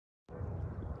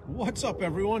What's up,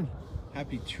 everyone?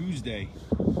 Happy Tuesday.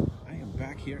 I am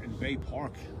back here in Bay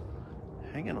Park,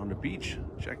 hanging on the beach.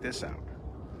 Check this out.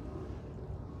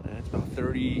 It's about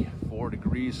 34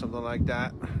 degrees, something like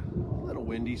that. A little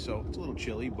windy, so it's a little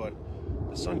chilly, but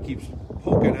the sun keeps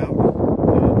poking out,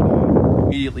 and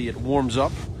immediately it warms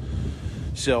up.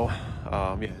 So,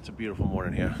 yeah, it's a beautiful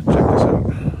morning here. Check this out.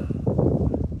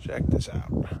 Check this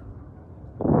out.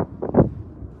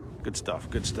 Good stuff,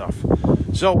 good stuff.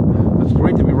 So, it's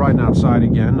great to be riding outside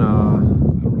again. I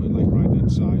don't really like riding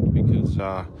inside because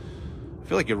I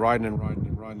feel like you're riding and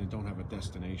don't have a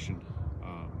destination.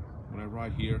 When I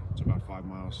ride here, it's about 5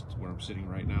 miles to where I'm sitting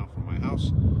right now from my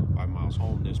house. 5 miles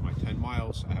home, there's my 10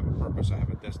 miles. I have a purpose, I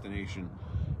have a destination,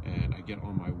 and I get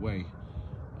on my way.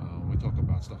 We talk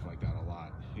about stuff like that a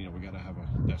lot. You know, we gotta have a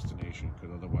destination,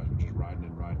 because otherwise we're just riding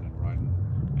and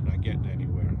not getting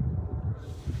anywhere.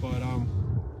 But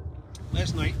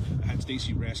last night I had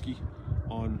Stacy Rasky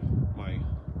on my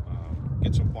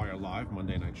Get Some Fire Live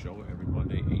Monday night show, every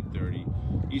Monday, 8:30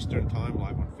 Eastern time,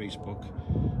 live on Facebook.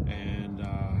 And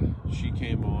she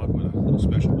came on with a little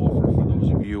special offer for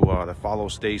those of you that follow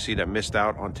Stacy that missed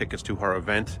out on tickets to her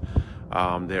event.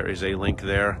 There is a link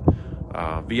there,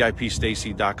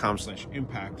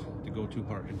 VIPstacy.com/impact, to go to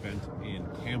her event in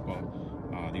Tampa.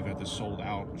 The event is sold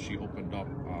out. She opened up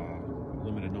a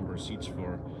limited number of seats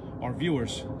for our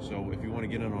viewers. So if you want to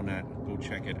get in on that, go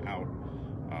check it out.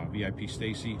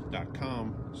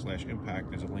 VIPstacy.com/impact.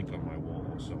 There's a link on my wall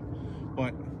also.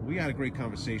 But we had a great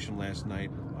conversation last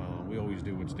night. We always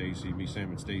do with Stacy, me, Sam,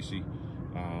 and Stacy.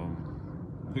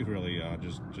 We really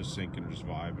just sync and just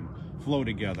vibe and flow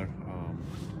together.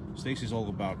 Stacy's all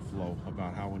about flow,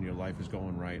 about how when your life is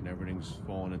going right and everything's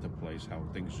falling into place, how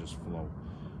things just flow.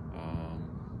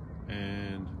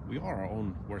 And we are our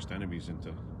own worst enemies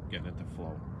into getting into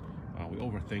flow. We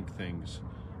overthink things.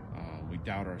 We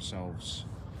doubt ourselves.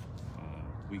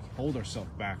 We hold ourselves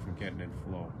back from getting in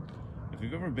flow. If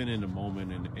you've ever been in a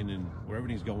moment and where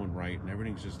everything's going right and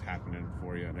everything's just happening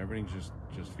for you and everything's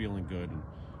just feeling good and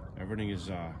everything is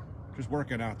just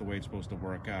working out the way it's supposed to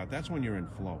work out, that's when you're in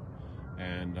flow.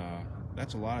 And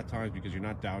that's a lot of times because you're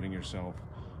not doubting yourself.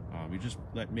 You just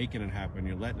making it happen.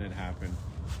 You're letting it happen.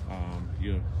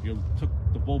 You took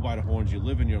the bull by the horns. You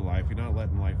live in your life. You're not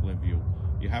letting life live you.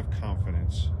 You have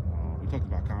confidence. We talked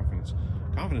about confidence.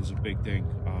 Confidence is a big thing.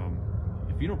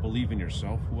 If you don't believe in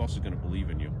yourself, who else is going to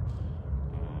believe in you?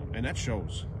 And that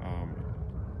shows.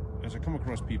 As I come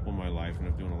across people in my life, and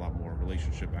I'm doing a lot more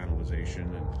relationship analyzation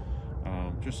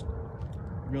and just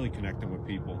really connecting with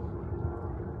people.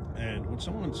 And when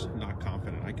someone's not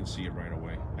confident, I can see it right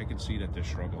away. I can see that they're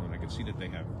struggling. I can see that they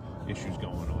have issues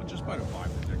going on just by the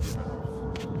vibe that they're giving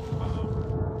off.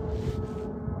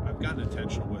 I've gotten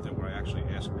intentional with it where I actually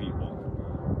ask people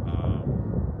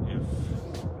if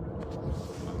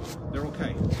they're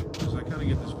okay. Because I kind of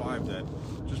get this vibe that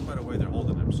just by the way they're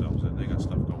holding themselves, that they got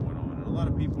stuff going on. And a lot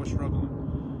of people are struggling.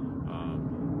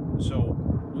 So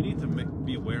we need to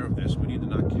be aware of this. We need to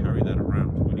not carry that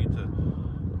around. We need to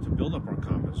build up our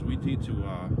confidence. We need to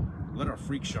let our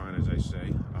freak shine, as I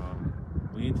say.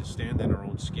 We need to stand in our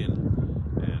own skin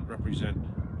and represent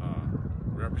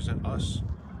us.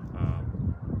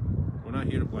 We're not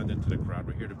here to blend into the crowd.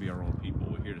 We're here to be our own people.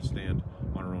 We're here to stand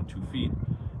on our own 2 feet.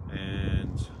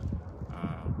 And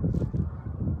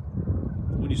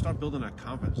when you start building that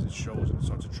confidence, it shows and it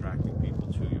starts attracting people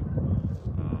to you.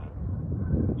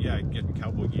 Yeah, I get in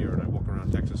cowboy gear and I walk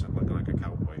around Texas and looking like a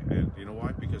cowboy. And you know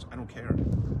why? Because I don't care.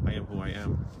 I am who I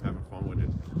am, having fun with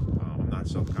it. I'm not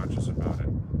self-conscious about it.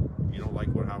 You don't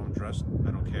like how I'm dressed?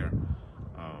 I don't care.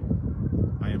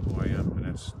 I am who I am, and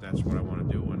that's what I want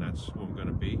to do, and that's who I'm going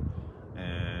to be.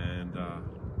 And I'm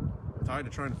tired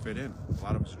of trying to fit in. A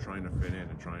lot of us are trying to fit in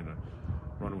and trying to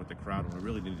run with the crowd, and we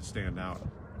really need to stand up,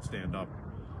 and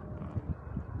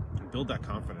build that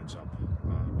confidence up.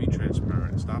 Be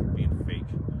transparent and stop being fake.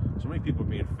 So many people are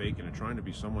being fake and they're trying to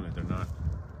be someone that they're not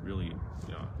really,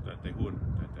 they really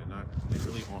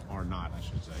are not, I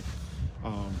should say.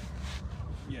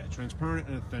 Yeah, transparent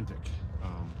and authentic.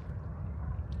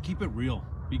 Keep it real.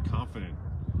 Be confident.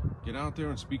 Get out there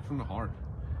and speak from the heart.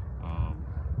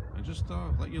 And just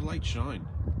let your light shine.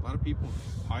 A lot of people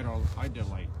hide their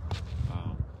light.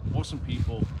 Awesome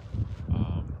people.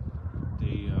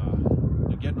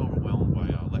 They're getting overwhelmed by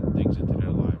letting things into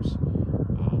their lives.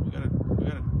 We gotta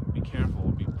be careful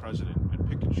and be present and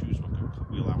pick and choose what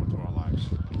we allow into our lives.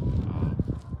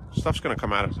 Stuff's gonna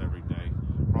come at us every day.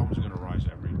 Problems are gonna rise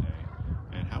every day,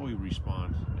 and how we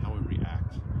respond and how we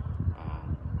react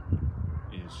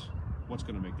is what's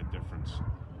gonna make the difference.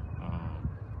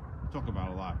 Talk about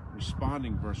a lot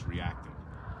responding versus reacting.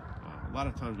 A lot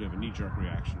of times we have a knee-jerk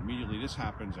reaction. Immediately this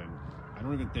happens, and I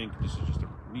don't even think this is just a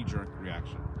knee-jerk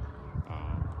reaction.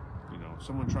 You know,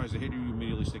 someone tries to hit you, you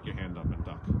immediately stick your hand up and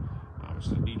duck. It's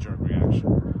a knee-jerk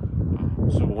reaction.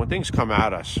 So when things come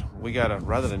at us, we gotta,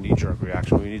 rather than knee-jerk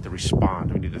reaction, we need to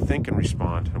respond. We need to think and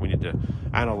respond, and we need to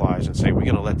analyze and say, we're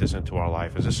gonna let this into our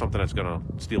life. Is this something that's gonna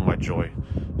steal my joy?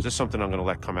 Is this something I'm gonna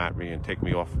let come at me and take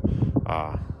me off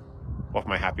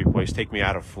my happy place, take me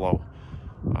out of flow?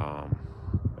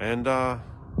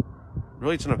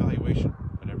 Really, it's an evaluation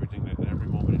in everything, in every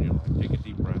moment in your life. Take a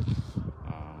deep breath.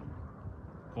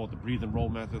 Call it the breathe and roll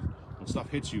method. When stuff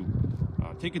hits you,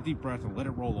 take a deep breath and let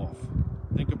it roll off.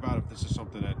 Think about if this is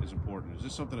something that is important. Is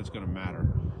this something that's going to matter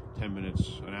 10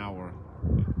 minutes, an hour,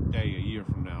 a day, a year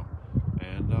from now?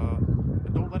 And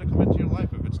don't let it come into your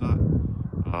life if it's not.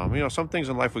 You know, some things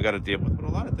in life we got to deal with, but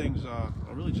a lot of things are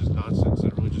really just nonsense.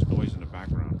 They're really just noise in the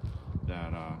background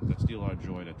that steal our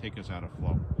joy, that take us out of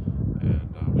flow.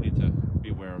 And we need to be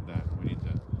aware of that. We need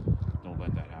to don't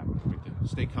let that happen. We need to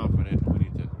stay confident. We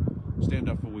need to stand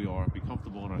up for who we are, be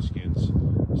comfortable in our skins,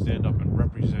 stand up and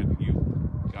represent you.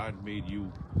 God made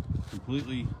you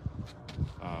completely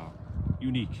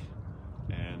unique,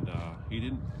 and he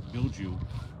didn't build you,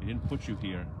 he didn't put you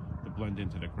here to blend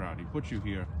into the crowd. He put you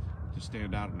here to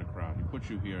stand out in the crowd. He put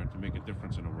you here to make a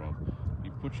difference in the world. He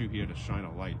put you here to shine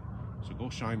a light. So go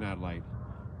shine that light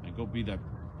and go be that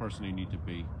person you need to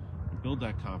be, and build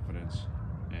that confidence,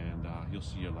 and you'll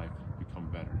see your life become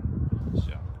better.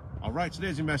 So, all right, so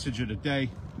there's your message of the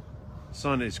day.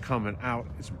 Sun is coming out.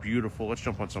 It's beautiful. Let's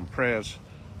jump on some prayers.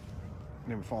 In the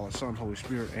name of Father, Son, Holy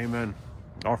Spirit, amen.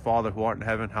 Our Father, who art in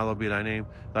heaven, hallowed be thy name.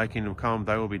 Thy kingdom come,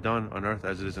 thy will be done on earth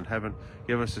as it is in heaven.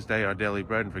 Give us this day our daily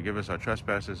bread, and forgive us our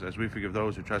trespasses, as we forgive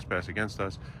those who trespass against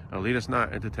us. And lead us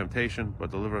not into temptation,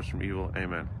 but deliver us from evil.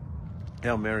 Amen.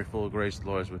 Hail Mary, full of grace, the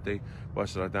Lord is with thee.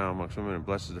 Blessed art thou amongst women, and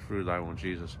blessed is the fruit of thy womb,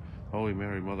 Jesus. Holy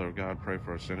Mary, Mother of God, pray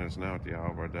for us sinners, now at the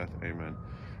hour of our death. Amen.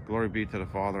 Glory be to the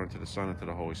Father, and to the Son, and to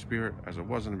the Holy Spirit, as it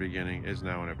was in the beginning, is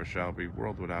now, and ever shall be,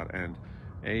 world without end.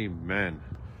 Amen.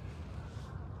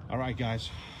 All right,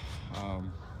 guys.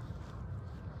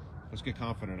 Let's get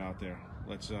confident out there.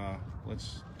 Let's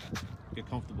get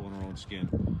comfortable in our own skin.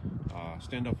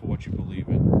 Stand up for what you believe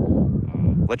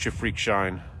in. Let your freak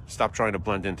shine. Stop trying to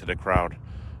blend into the crowd.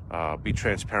 Be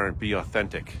transparent. Be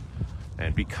authentic,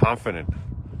 and be confident.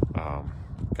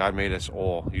 God made us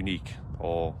all unique,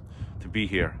 all to be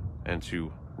here and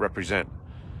to represent,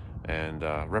 and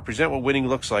represent what winning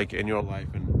looks like in your life.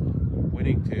 And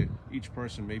winning to each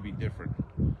person may be different.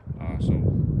 So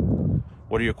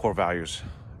what are your core values?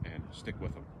 And stick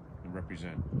with them and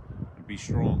represent, and be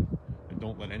strong, and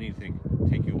don't let anything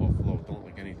take you off flow. Don't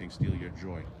let anything steal your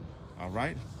joy. All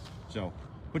right? So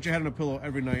put your head on a pillow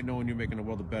every night knowing you're making the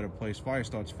world a better place. Fire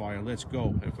starts fire. Let's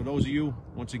go. And for those of you,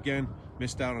 once again,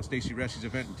 missed out on Stacey Ressy's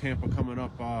event in Tampa coming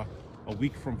up a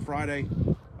week from Friday.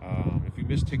 If you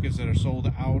missed tickets that are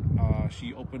sold out,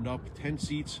 she opened up 10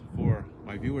 seats for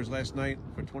my viewers last night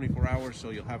for 24 hours,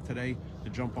 so you'll have today to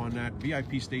jump on that.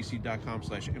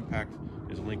 VIPStacey.com/impact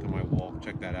is a link on my wall.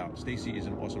 Check that out. Stacey is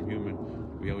an awesome human.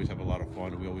 We always have a lot of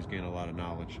fun, and we always gain a lot of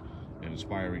knowledge and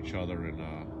inspire each other, and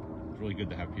it's really good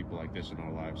to have people like this in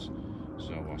our lives.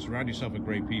 So surround yourself with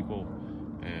great people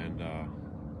and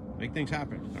make things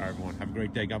happen. All right, everyone, have a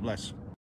great day. God bless.